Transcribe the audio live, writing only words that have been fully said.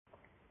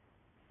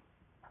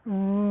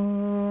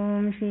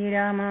Om Shri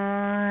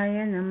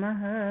Ramaya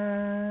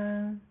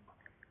Namaha.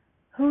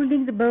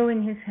 Holding the bow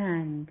in his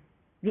hand,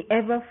 the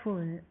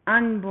ever-full,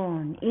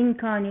 unborn,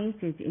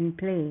 incarnated in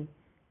play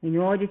in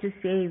order to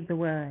save the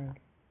world.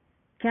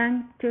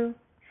 Canto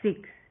 6.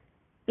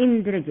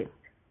 Indrajit.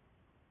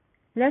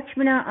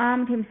 Lakshmana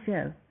armed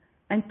himself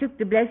and took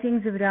the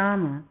blessings of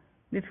Rama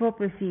before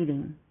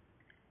proceeding.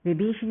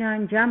 Vibhishana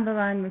and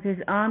Jambavan with his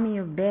army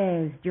of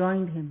bears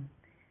joined him.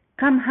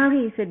 Come,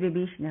 hurry, said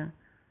Vibhishana.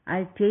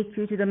 I'll take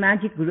you to the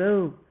magic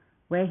grove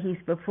where he is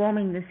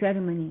performing the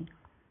ceremony.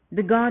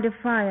 The god of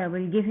fire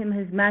will give him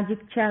his magic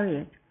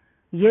chariot,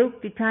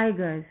 yoked to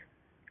tigers,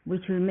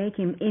 which will make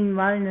him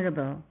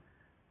invulnerable.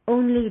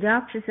 Only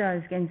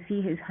Rakshasas can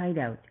see his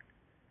hideout.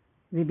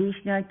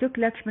 Vibhishana took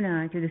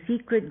Lakshmana to the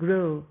secret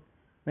grove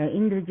where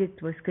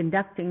Indrajit was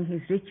conducting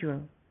his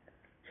ritual.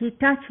 He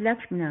touched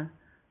Lakshmana,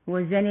 who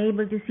was then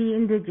able to see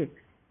Indrajit,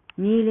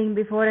 kneeling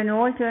before an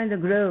altar in the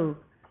grove,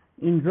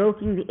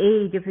 invoking the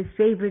aid of his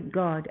favorite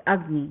god,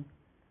 Agni.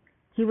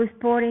 He was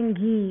pouring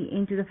ghee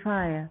into the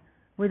fire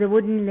with a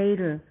wooden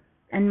ladle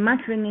and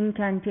muttering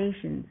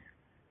incantations.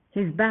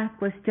 His back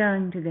was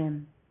turned to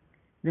them.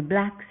 The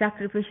black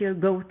sacrificial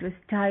goat was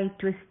tied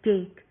to a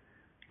stake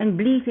and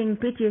bleating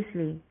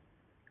piteously,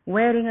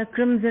 wearing a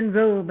crimson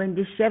robe and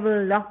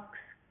disheveled locks.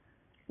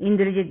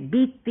 Indrajit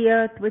beat the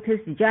earth with his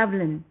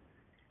javelin,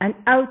 and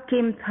out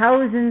came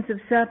thousands of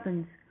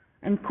serpents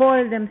and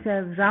coiled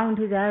themselves round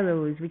his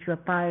arrows, which were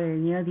piled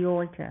near the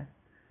altar.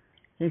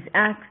 His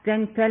axe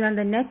then fell on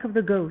the neck of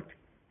the goat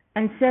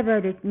and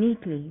severed it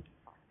neatly,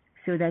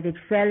 so that it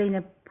fell in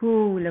a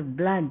pool of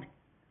blood.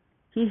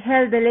 He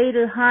held the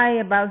ladle high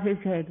above his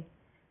head,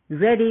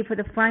 ready for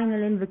the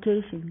final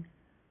invocation.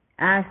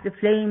 As the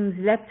flames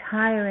leapt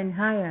higher and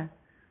higher,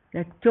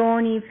 the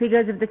tawny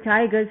figures of the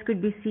tigers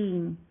could be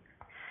seen,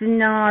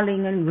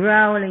 snarling and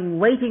growling,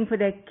 waiting for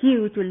their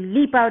cue to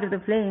leap out of the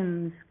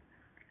flames,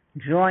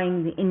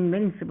 drawing the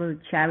invincible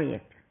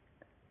chariot.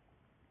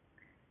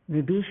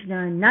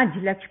 Vibhishana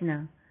nudged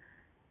Lakshmana,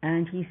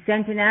 and he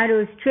sent an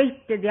arrow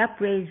straight at the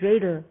upraised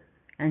ladle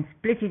and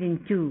split it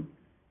in two,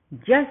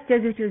 just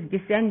as it was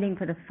descending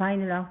for the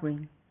final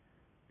offering.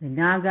 The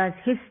Nagas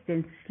hissed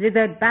and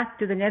slithered back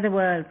to the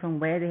netherworld from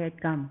where they had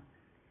come,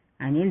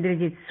 and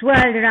Indrajit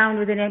swirled around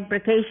with an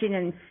imprecation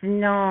and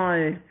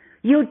snarled,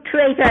 "You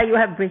traitor, you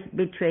have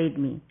betrayed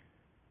me.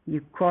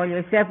 You call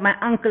yourself my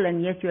uncle,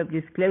 and yet you have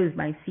disclosed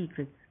my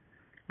secrets.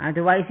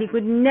 Otherwise he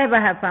could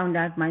never have found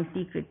out my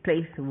secret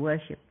place of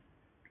worship.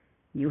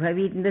 You have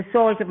eaten the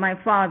salt of my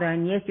father,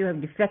 and yet you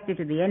have defected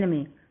to the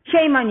enemy.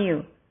 Shame on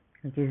you!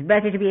 It is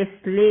better to be a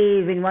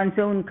slave in one's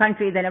own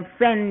country than a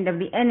friend of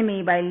the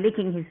enemy by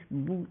licking his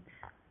boots.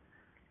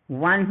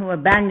 One who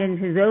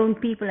abandons his own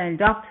people and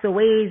adopts the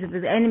ways of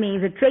his enemy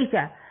is a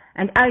traitor,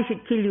 and I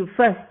should kill you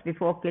first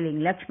before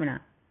killing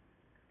Lakshmana."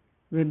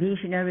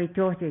 Vibhishana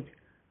retorted,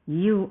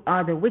 "You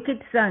are the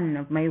wicked son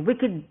of my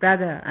wicked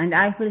brother, and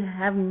I will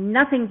have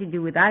nothing to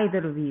do with either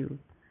of you.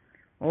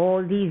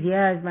 All these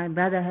years my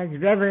brother has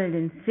reveled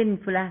in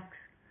sinful acts.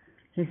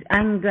 His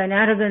anger and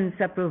arrogance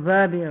are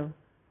proverbial.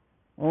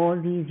 All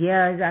these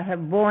years I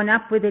have borne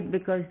up with it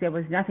because there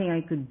was nothing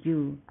I could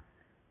do.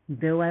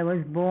 Though I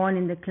was born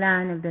in the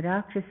clan of the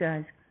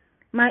Rakshasas,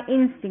 my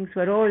instincts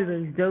were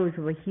always those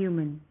of a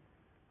human.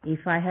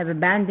 If I have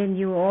abandoned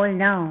you all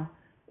now,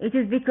 it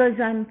is because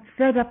I am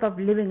fed up of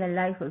living a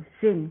life of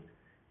sin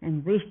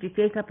and wish to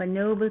take up a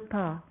noble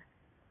path.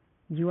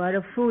 You are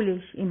a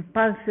foolish,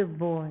 impulsive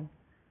boy,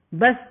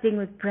 bursting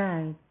with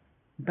pride,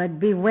 but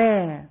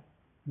beware,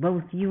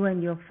 both you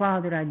and your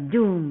father are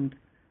doomed,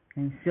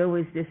 and so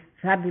is this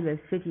fabulous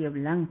city of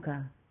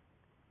Lanka."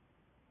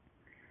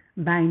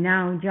 By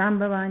now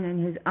Jambavan and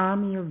his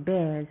army of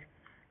bears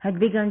had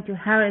begun to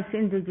harass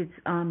Indrajit's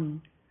army.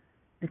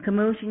 The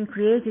commotion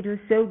created was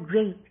so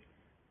great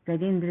that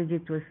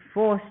Indrajit was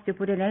forced to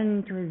put an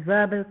end to his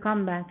verbal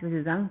combat with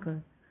his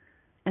uncle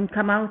and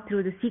come out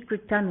through the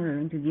secret tunnel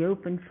into the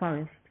open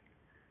forest.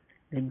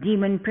 The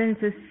demon prince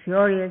was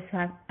furious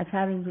at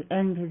having to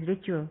end his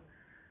ritual,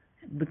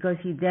 because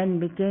he then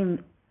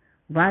became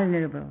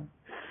vulnerable.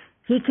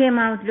 He came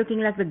out looking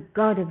like the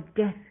god of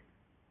death.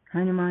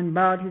 Hanuman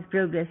barred his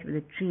progress with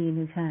a tree in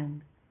his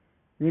hand.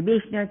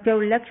 Vibhishana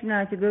told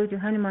Lakshmana to go to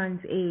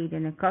Hanuman's aid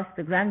and accost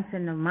the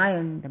grandson of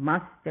Mayan, the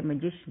master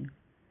magician.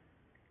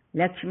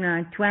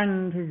 Lakshmana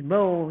twanged his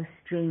bow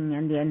string,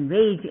 and the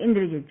enraged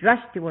Indrajit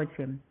rushed towards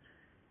him.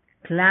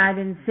 Clad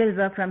in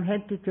silver from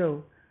head to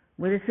toe,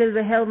 with a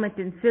silver helmet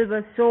and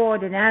silver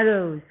sword and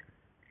arrows,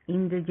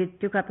 Indrajit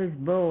took up his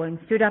bow and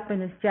stood up in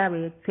his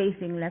chariot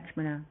facing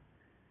Lakshmana.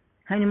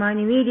 Hanuman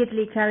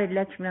immediately carried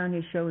Lakshmana on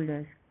his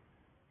shoulders.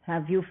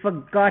 "Have you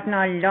forgotten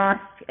our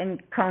last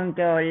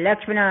encounter,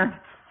 Lakshmana?"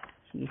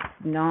 he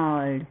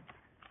snarled,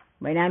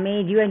 "when I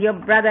made you and your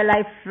brother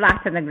lie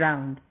flat on the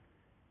ground.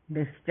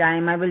 This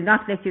time I will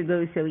not let you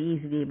go so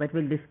easily, but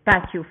will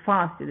dispatch you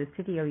fast to the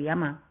city of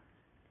Yama."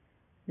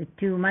 The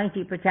two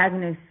mighty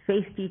protagonists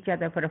faced each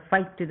other for a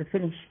fight to the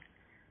finish.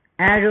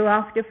 Arrow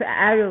after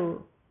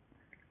arrow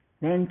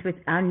went with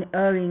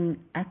unerring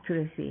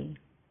accuracy.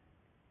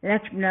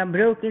 Lakshmana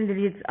broke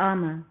Indrajit's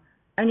armor,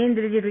 and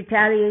Indrajit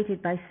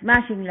retaliated by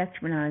smashing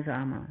Lakshmana's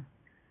armor.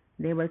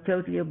 They were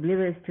totally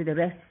oblivious to the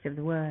rest of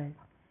the world.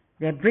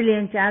 Their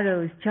brilliant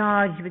arrows,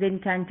 charged with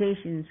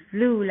incantations,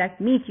 flew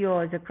like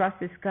meteors across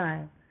the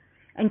sky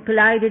and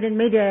collided in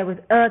midair with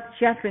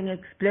earth-shattering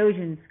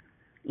explosions,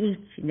 each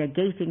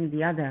negating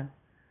the other.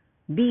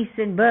 Beasts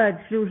and birds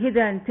flew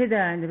hither and thither,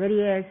 and the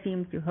very air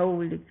seemed to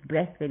hold its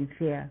breath in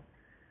fear.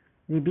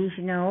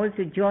 Vibhishana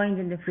also joined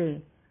in the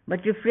fray,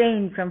 but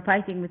refrained from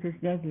fighting with his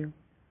nephew.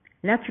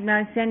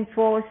 Lakshmana sent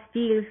 4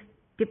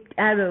 steel-tipped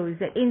arrows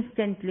that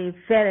instantly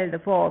felled the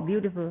 4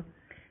 beautiful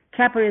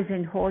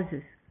caparisoned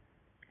horses.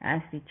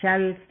 As the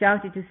chariot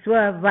started to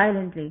swerve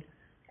violently,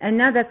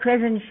 another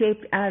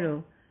crescent-shaped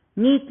arrow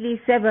neatly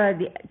severed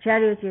the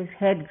charioteer's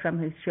head from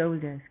his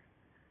shoulders.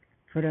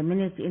 For a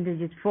minute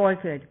Indrajit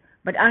faltered,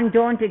 but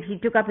undaunted he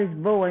took up his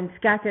bow and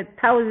scattered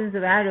thousands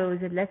of arrows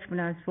at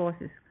Lakshmana's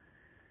forces.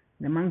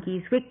 The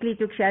monkeys quickly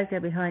took shelter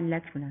behind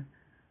Lakshmana.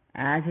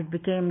 As it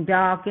became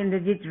dark,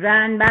 Indrajit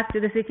ran back to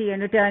the city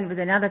and returned with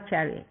another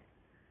chariot.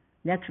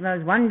 Lakshmana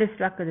was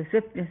wonderstruck at the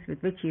swiftness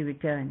with which he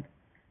returned.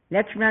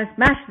 Lakshmana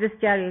smashed this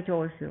chariot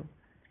also.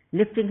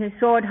 Lifting his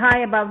sword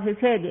high above his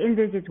head,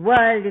 Indrajit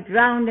whirled it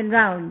round and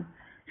round,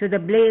 so the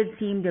blade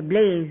seemed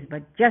ablaze,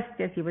 but just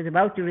as he was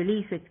about to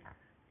release it,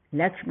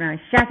 Lakshmana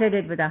shattered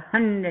it with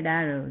 100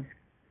 arrows.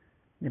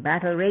 The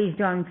battle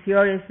raged on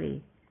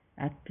furiously.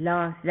 At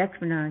last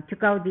Lakshmana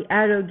took out the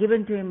arrow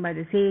given to him by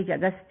the sage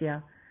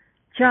Agastya,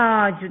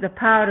 charged with the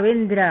power of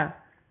Indra,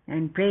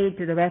 and prayed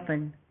to the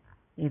weapon.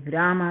 If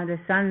Rama, the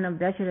son of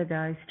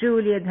Dasharatha, is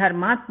truly a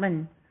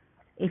Dharmatman,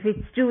 if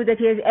it's true that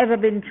he has ever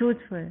been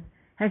truthful,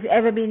 has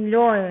ever been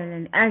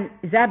loyal, and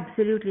is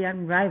absolutely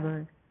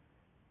unrivaled,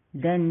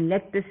 then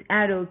let this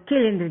arrow kill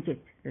Indrajit,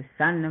 the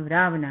son of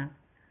Ravana.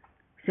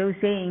 So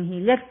saying,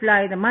 he let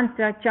fly the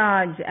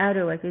mantra-charged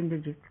arrow at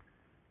Indrajit.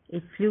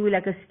 It flew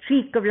like a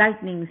streak of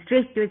lightning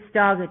straight to its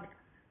target,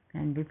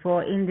 and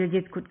before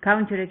Indrajit could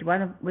counter it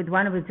with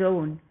one of his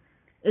own,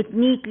 it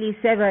neatly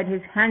severed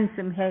his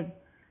handsome head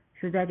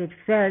so that it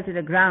fell to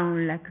the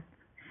ground like a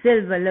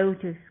silver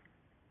lotus.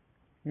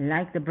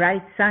 Like the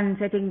bright sun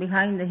setting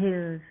behind the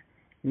hills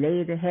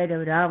lay the head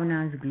of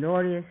Ravana's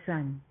glorious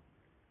son.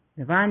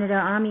 The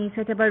Vanara army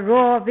set up a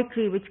roar of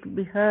victory which could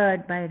be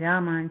heard by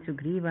Rama and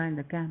Sugriva in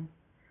the camp.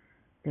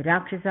 The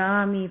Rakshasa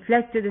army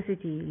fled to the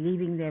city,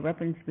 leaving their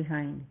weapons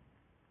behind.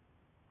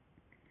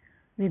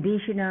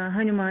 Vibhishana,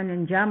 Hanuman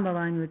and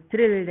Jambavan were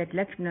thrilled at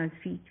Lakshmana's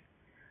feat.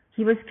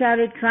 He was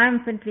carried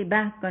triumphantly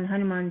back on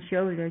Hanuman's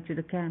shoulder to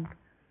the camp,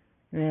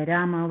 where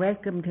Rama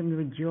welcomed him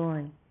with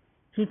joy.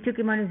 He took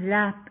him on his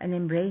lap and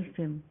embraced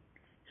him.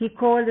 He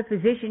called the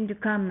physician to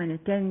come and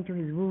attend to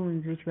his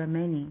wounds, which were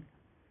many.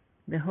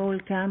 The whole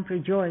camp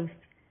rejoiced,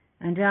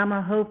 and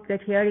Rama hoped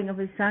that hearing of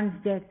his son's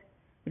death,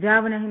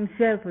 Ravana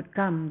himself would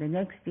come the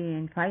next day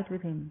and fight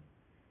with him.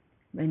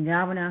 When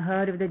Ravana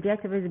heard of the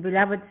death of his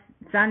beloved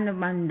son of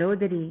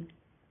Mandodari,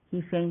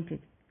 he fainted.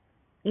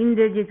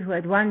 Indrajit, who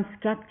had once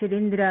captured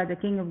Indra, the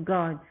king of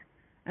gods,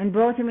 and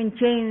brought him in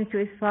chains to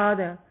his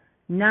father,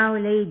 now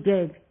lay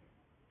dead,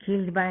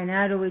 killed by an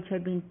arrow which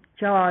had been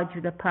charged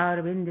with the power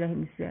of Indra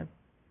himself.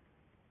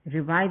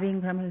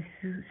 Reviving from his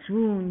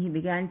swoon, he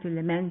began to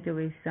lament over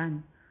his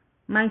son.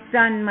 "My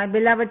son, my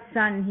beloved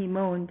son," he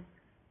moaned.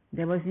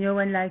 "There was no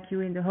one like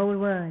you in the whole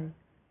world.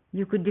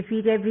 You could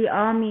defeat every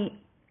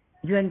army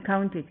you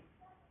encountered,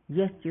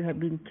 yet you have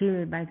been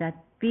killed by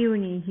that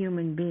puny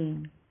human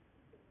being.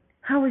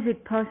 How is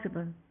it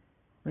possible?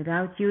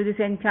 Without you, this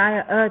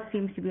entire earth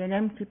seems to be an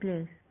empty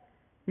place.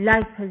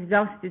 Life has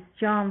lost its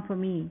charm for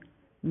me,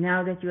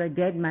 now that you are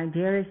dead, my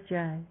dearest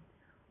child.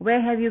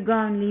 Where have you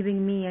gone,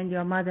 leaving me and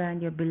your mother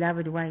and your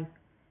beloved wife?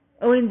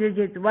 Oh,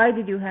 Indrajit, why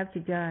did you have to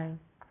die?"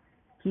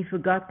 He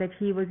forgot that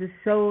he was the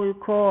sole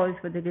cause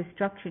for the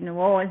destruction of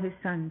all his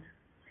sons.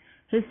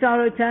 His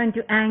sorrow turned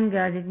to anger,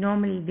 as it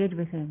normally did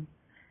with him,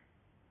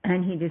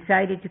 and he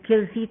decided to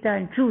kill Sita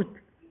in truth,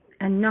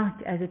 and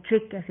not as a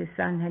trick as his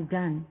son had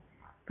done.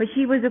 For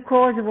she was the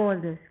cause of all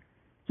this.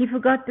 He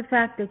forgot the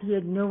fact that he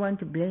had no one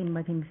to blame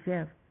but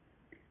himself.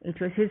 It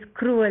was his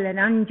cruel and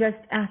unjust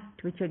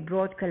act which had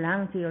brought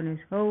calamity on his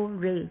whole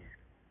race.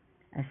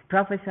 As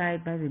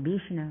prophesied by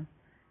Vibhishana,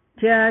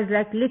 tears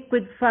like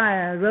liquid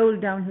fire rolled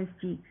down his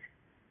cheeks.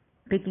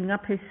 Picking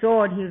up his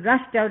sword, he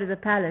rushed out of the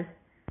palace,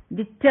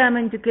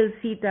 determined to kill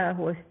Sita,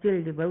 who was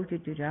still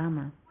devoted to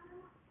Rama.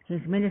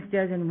 His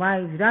ministers and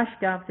wives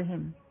rushed after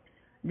him.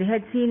 They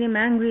had seen him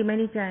angry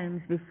many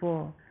times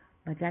before,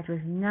 but that was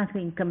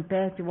nothing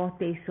compared to what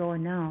they saw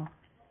now.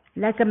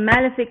 Like a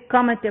malefic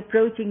comet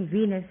approaching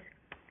Venus,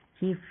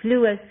 he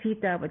flew at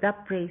Sita with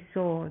upraised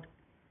sword.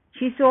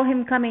 She saw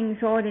him coming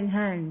sword in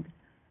hand,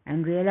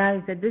 and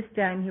realized that this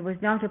time he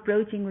was not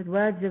approaching with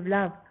words of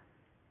love,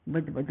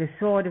 but with the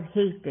sword of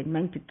hate and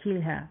meant to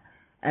kill her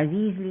as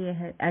easily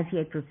as he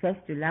had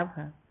professed to love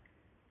her.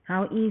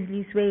 How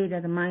easily swayed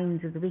are the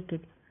minds of the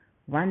wicked.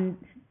 One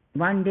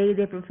day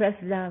they profess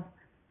love,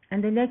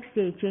 and the next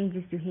day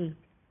changes to hate.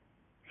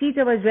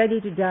 Sita was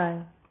ready to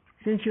die,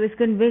 since she was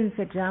convinced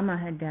that Rama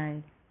had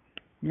died.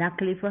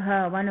 Luckily for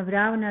her, one of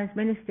Ravana's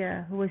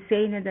ministers, who was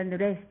saner than the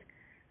rest,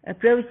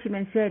 approached him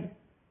and said,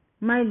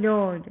 "My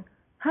lord,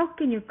 how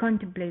can you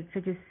contemplate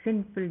such a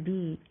sinful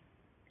deed?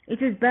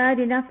 It was bad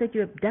enough that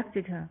you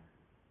abducted her.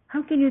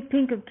 How can you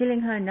think of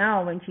killing her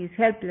now when she is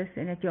helpless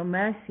and at your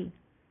mercy?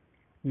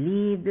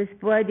 Leave this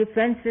poor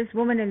defenseless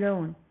woman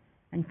alone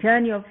and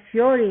turn your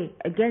fury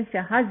against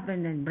her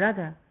husband and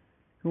brother,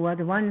 who are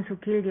the ones who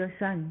killed your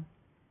son.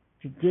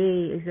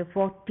 Today is the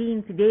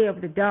 14th day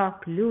of the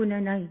dark lunar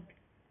night.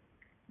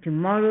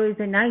 Tomorrow is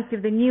the night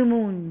of the new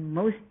moon,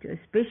 most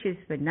auspicious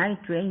for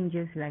night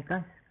rangers like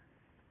us.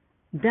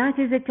 That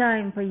is the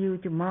time for you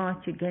to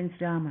march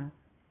against Rama,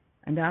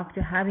 and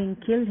after having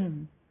killed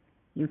him,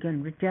 you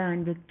can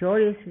return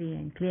victoriously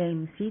and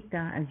claim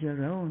Sita as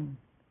your own."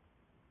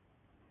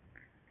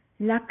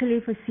 Luckily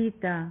for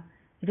Sita,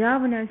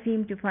 Ravana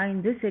seemed to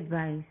find this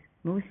advice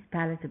most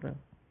palatable.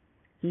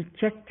 He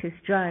checked his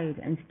stride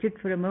and stood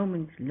for a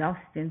moment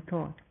lost in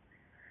thought.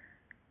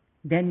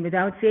 Then,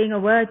 without saying a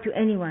word to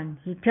anyone,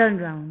 he turned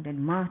round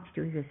and marched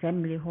to his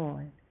assembly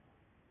hall.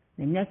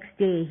 The next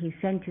day he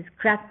sent his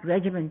crack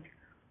regiment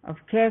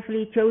of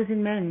carefully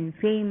chosen men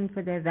famed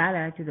for their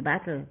valor to the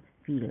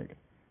battlefield,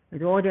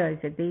 with orders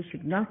that they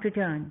should not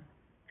return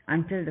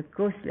until the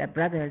Kosala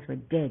brothers were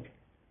dead.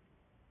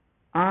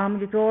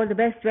 Armed with all the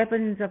best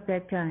weapons of their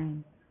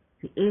time,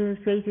 the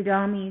ill-fated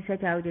army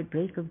set out at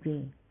break of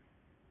day.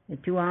 The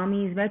two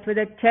armies met with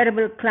a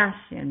terrible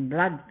clash, and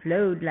blood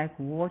flowed like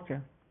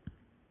water.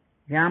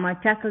 Rama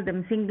tackled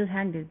them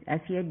single-handed,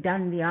 as he had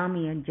done the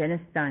army at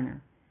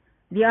Janasthana.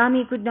 The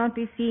army could not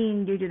be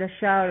seen due to the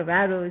shower of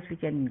arrows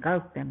which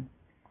engulfed them.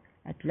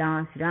 At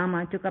last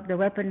Rama took up the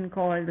weapon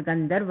called the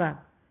Gandharva,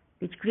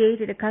 which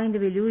created a kind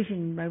of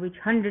illusion by which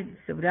hundreds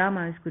of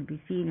Ramas could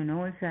be seen on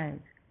all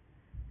sides.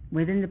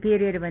 Within the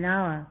period of an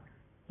hour,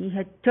 he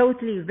had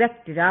totally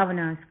wrecked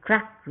Ravana's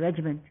crack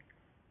regiment.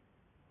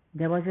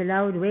 There was a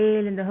loud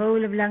wail in the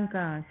whole of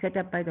Lanka, set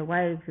up by the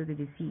wives of the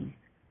deceased.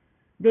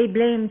 They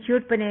blamed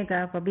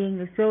Shurpanekha for being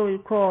the sole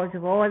cause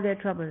of all their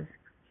troubles.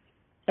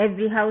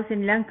 Every house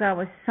in Lanka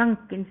was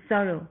sunk in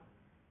sorrow.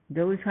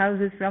 Those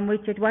houses from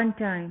which at one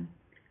time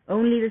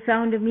only the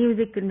sound of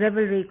music and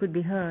revelry could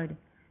be heard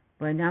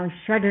were now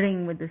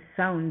shuddering with the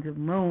sounds of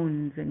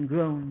moans and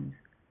groans.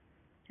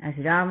 As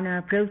Ravana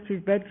approached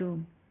his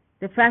bedroom,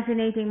 the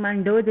fascinating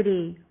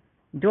Mandodari,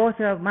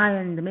 daughter of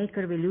Mayan, the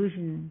maker of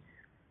illusions,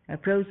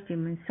 approached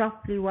him and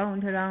softly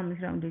wound her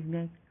arms round his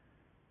neck.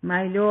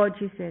 "My lord,"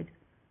 she said,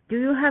 "do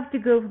you have to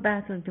go for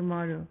battle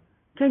tomorrow?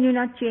 Can you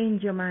not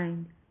change your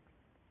mind?"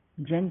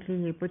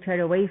 Gently he put her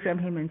away from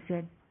him and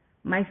said,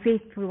 "My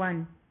faithful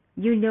one,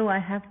 you know I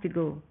have to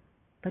go,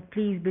 but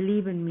please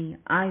believe in me,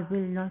 I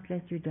will not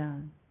let you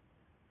down."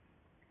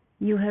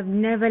 "You have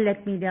never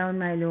let me down,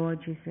 my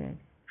lord," she said.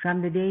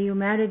 "From the day you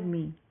married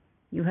me,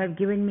 you have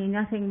given me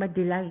nothing but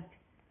delight.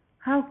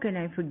 How can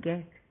I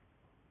forget?"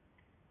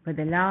 For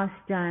the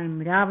last time,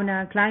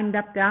 Ravana climbed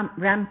up the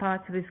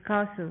ramparts of his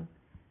castle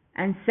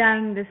and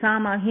sang the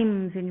Sama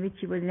hymns in which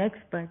he was an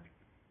expert,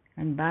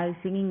 and by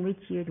singing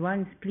which he at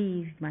once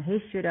pleased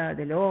Maheshwara,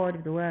 the Lord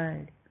of the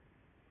world.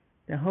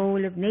 The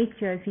whole of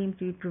nature seemed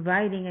to be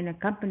providing an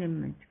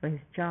accompaniment for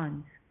his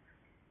chants,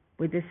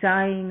 with the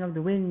sighing of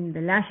the wind,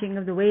 the lashing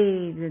of the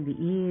waves, and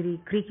the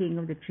eerie creaking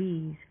of the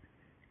trees,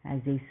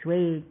 as they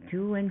swayed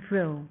to and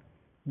fro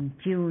in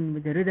tune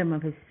with the rhythm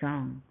of his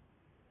song.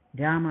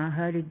 Rama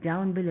heard it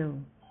down below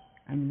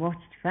and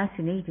watched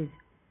fascinated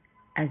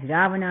as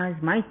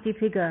Ravana's mighty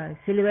figure,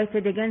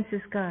 silhouetted against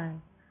the sky,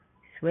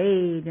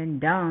 swayed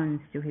and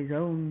danced to his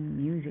own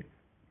music.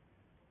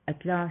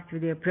 At last,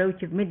 with the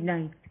approach of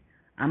midnight,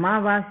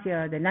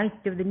 Amavasya, the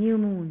night of the new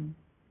moon,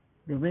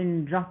 the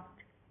wind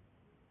dropped,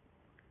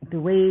 the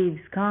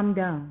waves calmed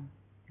down,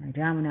 and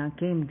Ravana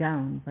came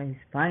down for his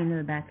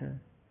final battle.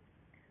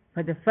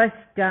 For the first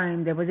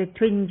time there was a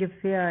twinge of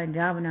fear in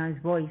Ravana's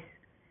voice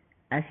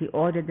as he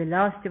ordered the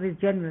last of his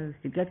generals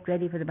to get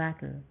ready for the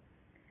battle,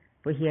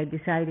 for he had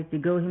decided to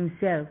go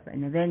himself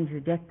and avenge the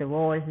death of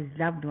all his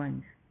loved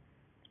ones.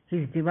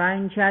 His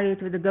divine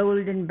chariot with a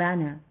golden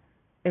banner,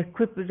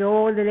 equipped with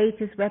all the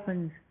latest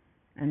weapons,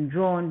 and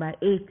drawn by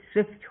 8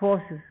 swift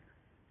horses,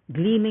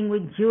 gleaming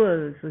with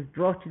jewels, was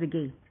brought to the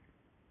gate.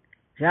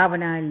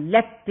 Ravana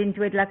leapt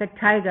into it like a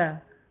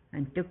tiger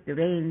and took the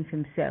reins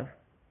himself.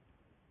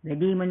 The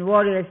demon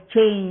warriors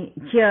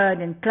cheered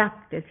and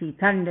clapped as he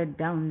thundered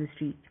down the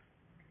street.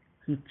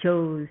 He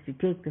chose to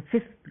take the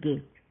 5th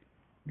gate,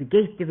 the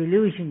gate of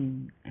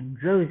illusion,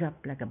 and rose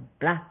up like a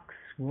black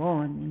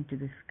swan into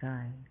the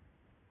sky.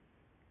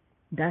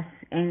 Thus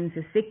ends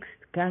the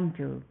 6th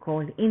canto,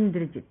 called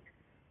Indrajit,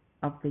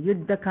 of the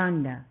Yuddha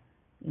Kanda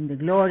in the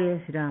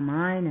glorious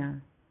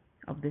Ramayana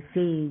of the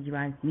sage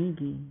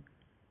Valmiki.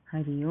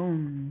 Hari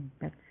Om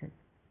Tat Sat.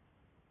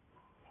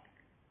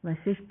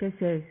 Vasishtha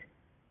says,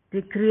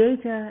 the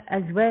Creator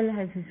as well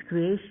as His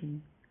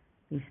creation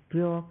is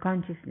pure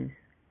consciousness.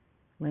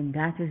 When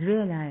that is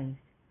realized,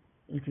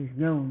 it is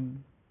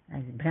known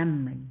as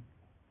Brahman.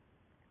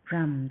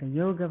 From the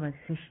Yoga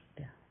Vasishtha.